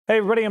Hey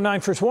everybody, I'm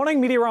 9 First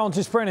Warning,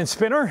 Meteorologist Brandon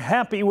Spinner.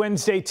 Happy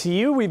Wednesday to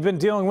you. We've been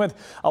dealing with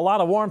a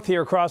lot of warmth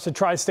here across the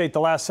tri-state the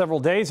last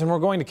several days, and we're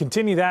going to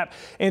continue that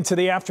into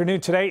the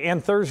afternoon today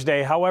and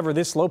Thursday. However,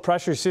 this low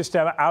pressure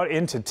system out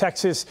into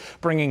Texas,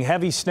 bringing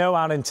heavy snow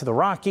out into the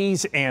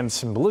Rockies and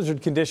some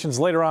blizzard conditions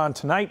later on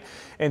tonight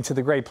into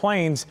the Great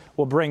Plains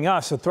will bring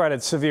us a threat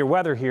at severe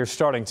weather here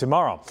starting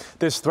tomorrow.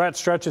 This threat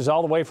stretches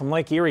all the way from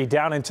Lake Erie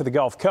down into the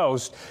Gulf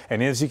Coast,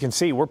 and as you can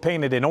see, we're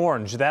painted in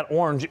orange. That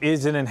orange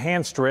is an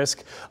enhanced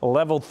risk.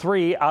 Level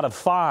 3 out of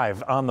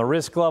 5 on the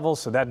risk level.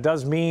 So that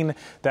does mean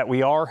that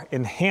we are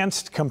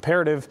enhanced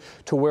comparative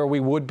to where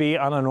we would be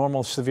on a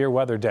normal severe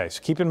weather day.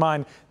 So keep in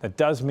mind that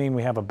does mean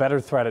we have a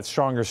better threat at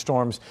stronger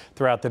storms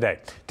throughout the day.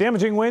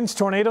 Damaging winds,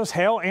 tornadoes,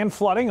 hail and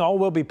flooding all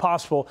will be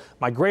possible.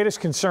 My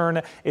greatest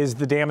concern is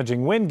the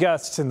damaging wind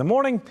gusts in the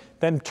morning,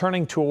 then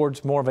turning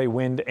towards more of a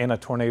wind and a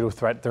tornado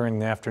threat during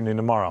the afternoon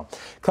tomorrow.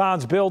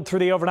 Clouds build through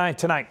the overnight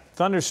tonight.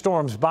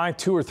 Thunderstorms by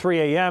 2 or 3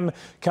 a.m.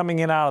 coming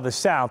in out of the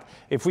south.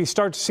 If we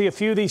start to see a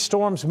few of these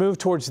storms move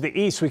towards the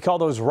east, we call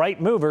those right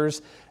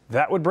movers.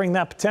 That would bring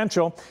that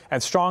potential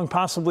at strong,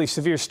 possibly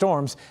severe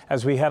storms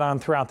as we head on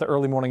throughout the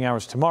early morning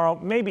hours tomorrow,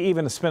 maybe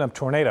even a spin-up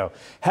tornado.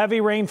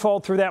 Heavy rainfall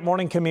through that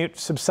morning commute,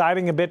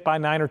 subsiding a bit by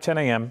 9 or 10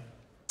 a.m.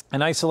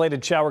 An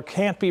isolated shower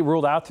can't be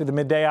ruled out through the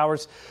midday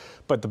hours,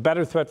 but the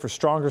better threat for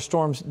stronger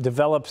storms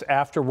develops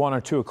after 1 or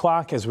 2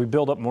 o'clock as we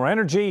build up more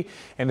energy.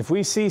 And if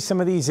we see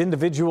some of these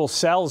individual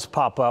cells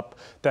pop up,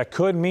 that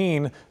could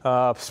mean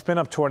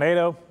spin-up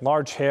tornado,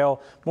 large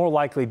hail, more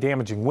likely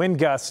damaging wind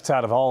gusts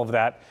out of all of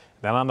that.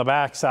 Then on the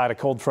backside, a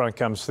cold front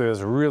comes through,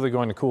 is really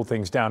going to cool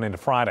things down into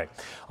Friday.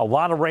 A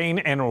lot of rain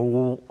and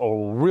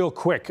a real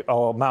quick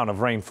amount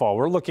of rainfall.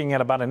 We're looking at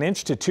about 1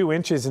 to 2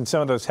 inches in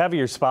some of those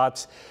heavier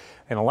spots.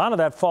 And a lot of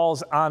that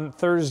falls on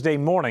Thursday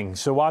morning.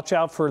 So watch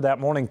out for that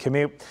morning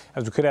commute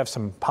as we could have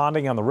some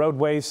ponding on the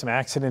roadways, some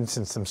accidents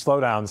and some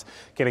slowdowns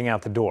getting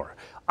out the door.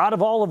 Out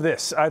of all of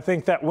this, I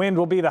think that wind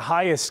will be the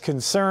highest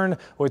concern,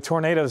 with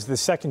tornadoes the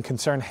second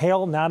concern.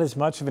 Hail, not as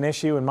much of an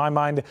issue in my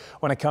mind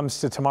when it comes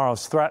to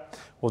tomorrow's threat.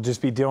 We'll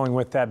just be dealing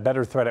with that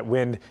better threat at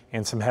wind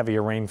and some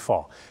heavier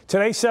rainfall.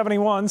 Today,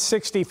 71,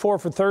 64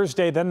 for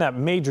Thursday, then that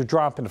major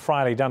drop into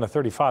Friday down to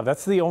 35.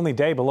 That's the only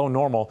day below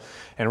normal.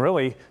 And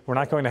really, we're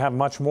not going to have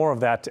much more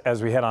of that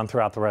as we head on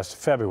throughout the rest of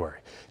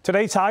February.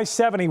 Today's high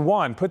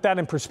 71. Put that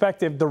in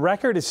perspective. The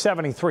record is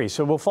 73.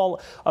 So we'll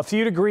fall a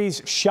few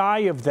degrees shy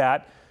of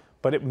that.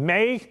 But it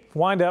may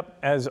wind up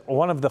as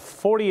one of the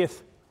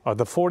 40th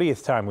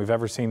time we've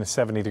ever seen a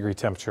 70-degree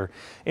temperature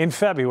in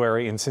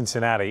February in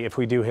Cincinnati if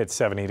we do hit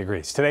 70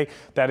 degrees. Today,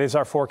 that is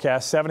our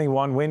forecast.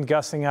 71, wind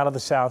gusting out of the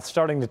south,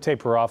 starting to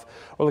taper off.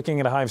 We're looking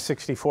at a high of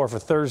 64 for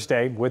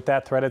Thursday with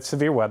that threat at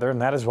severe weather, and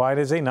that is why it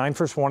is a 9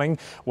 First Warning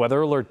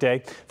weather alert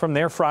day. From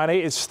there,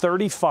 Friday is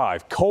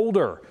 35,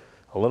 colder,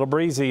 a little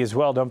breezy as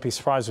well. Don't be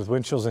surprised with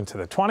wind chills into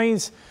the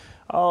 20s.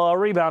 A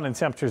rebound in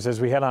temperatures as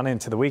we head on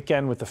into the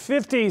weekend, with the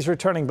 50s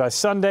returning by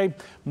Sunday.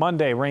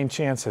 Monday, rain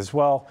chance as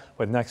well,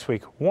 with next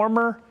week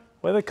warmer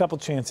with a couple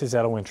chances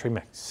at a wintry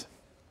mix.